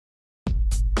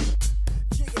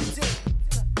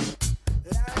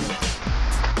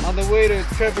the way to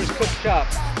Trevor's Cook Shop.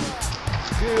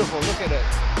 Beautiful, look at it.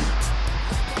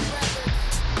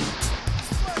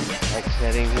 Next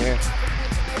heading here.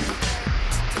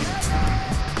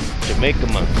 Jamaica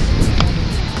month.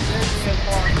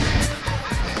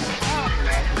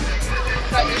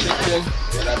 Chicken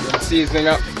that I've been seasoning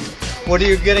up. What are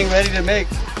you getting ready to make?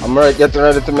 I'm getting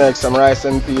ready to make some rice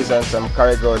and peas and some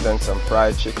curry goat and some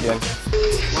fried chicken.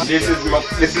 This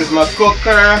is my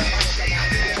cooker.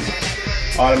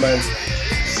 Almond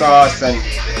sauce and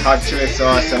hot chili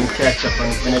sauce and ketchup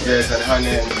and vinegars and honey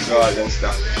and salt and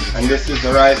stuff. And this is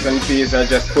the rice and peas I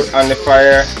just put on the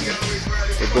fire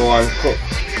to go and cook.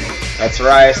 That's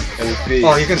rice and peas.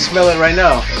 Oh, you can smell it right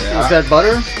now. Yeah. Is that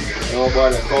butter? No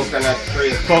butter, coconut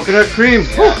cream. Coconut cream.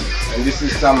 Yeah. And this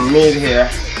is some meat here.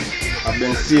 I've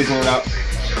been seasoning up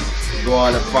to go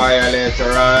on the fire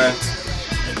later on.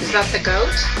 Is that the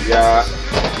goat? Yeah.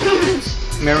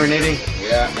 Marinating.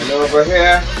 Yeah, and over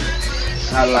here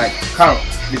I like conch.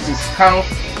 This is conch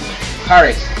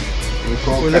curry.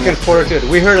 We're looking forward to it.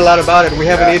 We heard a lot about it. We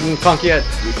haven't eaten conch yet.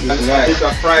 This is nice. I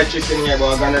got fried chicken here,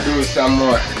 but we're gonna do some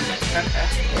more.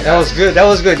 That was good. That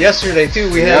was good. Yesterday too.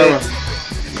 We had it.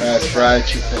 Nice fried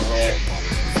chicken here.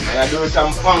 And I do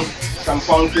some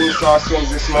pumpkin sauce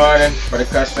this morning for the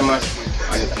customers,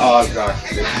 and it's all gone.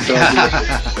 It's so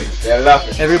delicious. They love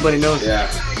it. Everybody knows. Yeah.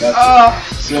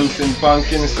 That's Simpson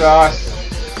pumpkin sauce.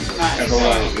 Nice.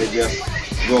 Everyone, they just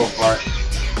go for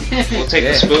it. We'll take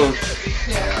the spoon.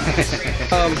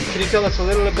 Can you tell us a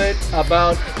little bit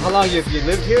about how long you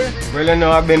lived here? Well, you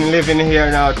know, I've been living here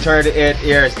now 38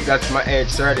 years. That's my age,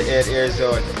 38 years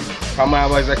old. From when I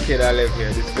was a kid, I live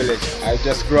here, this village. I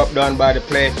just grew up down by the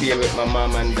playfield with my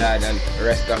mom and dad and the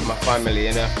rest of my family,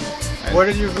 you know. And where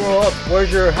did you grow up?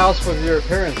 Where's your house with your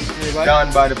parents? Anybody?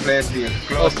 down by the playfield,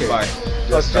 close by.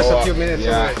 Just a few minutes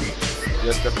away.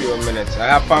 Just a few minutes. I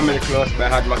have family close by. I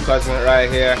had my cousin right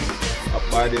here up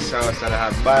by this house, and I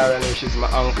have Byron, which is my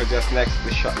uncle, just next to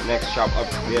the shop, next shop up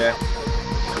there.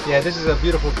 Yeah, this is a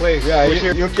beautiful place. Yeah,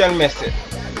 you can miss it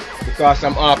because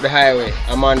I'm off the highway.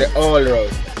 I'm on the old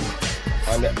road,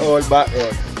 on the old back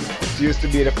road. It used to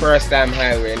be the first time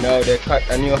highway. Now they cut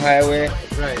a new highway.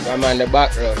 Right. So I'm on the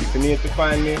back road. If you need to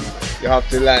find me, you have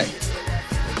to like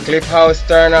Cliff House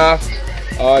turn off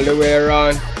all the way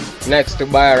around next to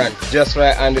Byron, just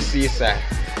right on the seaside.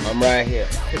 I'm right here.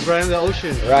 It's right on the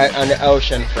ocean. Right on the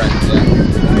ocean front, yeah.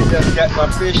 I just get my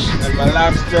fish and my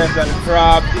lobsters and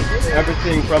crab,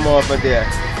 everything from over there,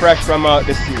 fresh from out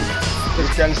the sea. You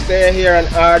can stay here and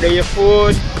order your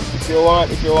food if you want.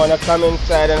 If you want to come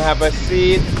inside and have a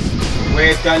seat,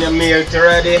 wait on your meal to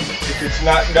ready. If it's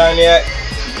not done yet,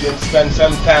 you can spend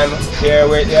some time here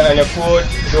waiting on your food.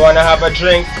 If you want to have a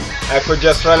drink, I could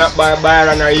just run up by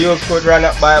Byron, or you could run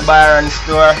up by Byron's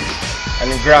store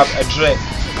and grab a drink.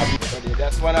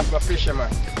 That's one of my fishermen.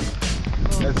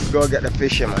 Let's go get the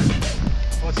fisherman.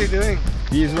 What's he doing?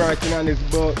 He's working on his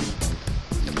boat.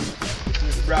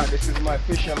 This is my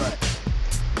fisherman.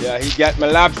 Yeah, he got my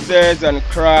lobsters and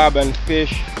crab and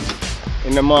fish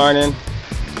in the morning.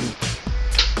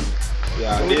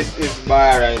 Yeah, this is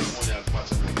Byron's.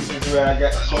 This is where I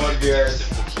get cold beers.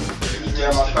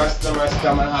 Where my customers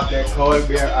come and have their cold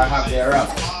beer, I have their rum.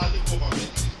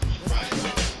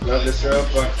 Love the syrup,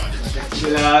 but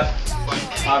chill out,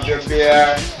 have your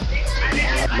beer.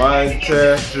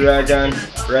 Monster, Dragon,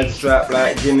 Red Strap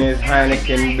like Guinness,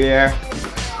 Heineken beer,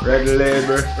 Red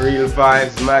Label, Real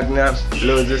Vibes, Magnum,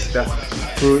 loads of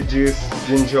stuff. Fruit juice,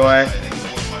 ginger wine,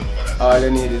 all you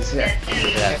need is here.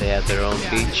 Yeah, they have their own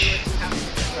beach.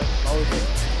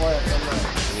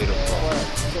 Beautiful.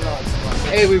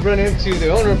 Hey, we've run into the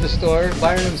owner of the store,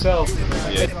 Byron himself.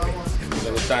 Yeah.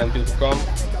 Every time people come,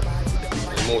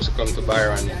 they mostly come to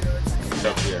Byron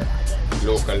shop here,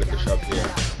 local little shop here.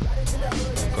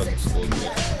 Because it's cold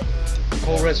here.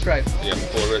 Whole red stripe. Yeah,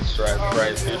 whole red stripe,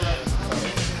 fried fish,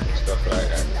 stuff like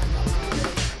that.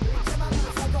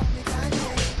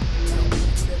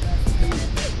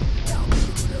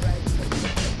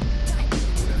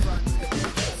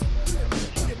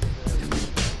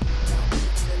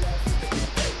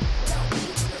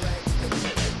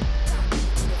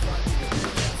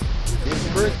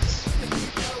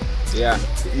 Bricks. Yeah,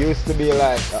 it used to be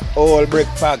like old brick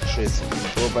factories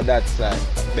over that side.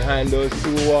 Behind those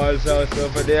two walls house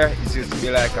over there, it used to be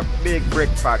like a big brick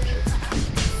factory.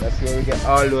 That's where we get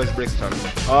all those bricks from.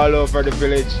 All over the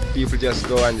village, people just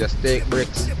go and just take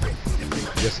bricks,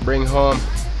 just bring home,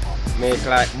 make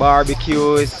like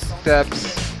barbecues,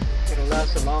 steps, It'll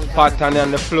last a long time. pot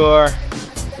on the floor,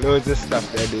 loads of stuff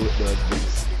they do with those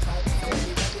bricks.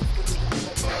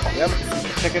 Yeah. Yep.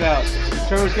 Check it out.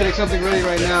 Trevor's getting something ready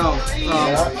right now.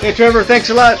 Hey Trevor, thanks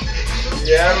a lot.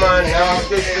 Yeah man, now I'm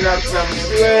fixing up some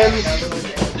swims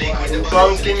with the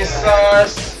pumpkin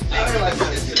sauce.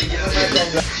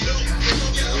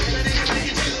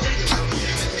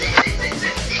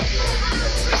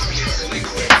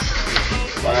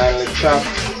 Finally chop.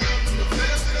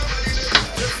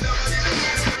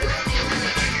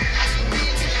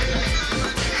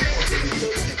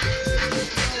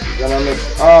 Gonna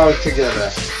mix all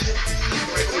together.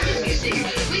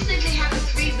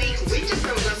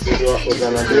 This is what we're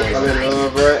gonna do. A little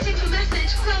over it.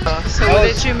 So what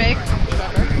did you make,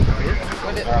 Trevor?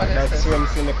 What is That it?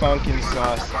 swims in the pumpkin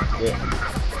sauce.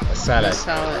 Yeah. A salad.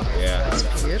 Salad. Yeah. That's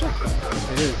beautiful.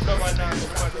 It is.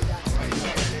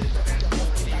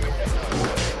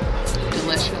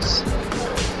 Delicious.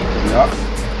 Yeah.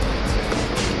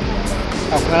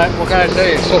 What can I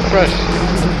say? It's so fresh.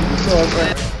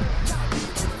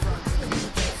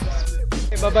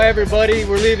 Hey, bye-bye everybody.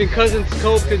 We're leaving Cousins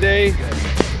Cove today.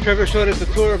 Trevor showed us a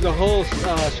tour of the whole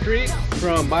street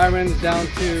from Byron's down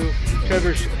to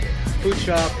Trevor's food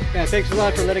shop. And thanks a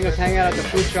lot for letting us hang out at the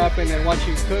food shop and then watch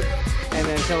you cook and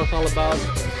then tell us all about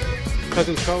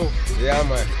Cousins Cove. Yeah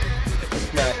man.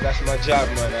 It's nice. That's my job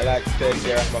man. I like to take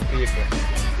care of my people.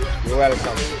 You're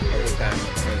welcome every time.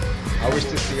 And I wish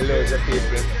to see loads of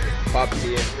people pop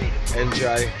in,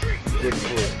 enjoy good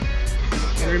food.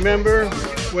 And remember,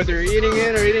 whether you're eating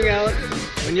in or eating out,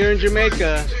 when you're in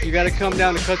Jamaica, you got to come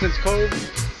down to Cousins Cove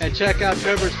and check out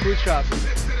Trevor's food shop.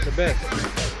 The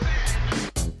best.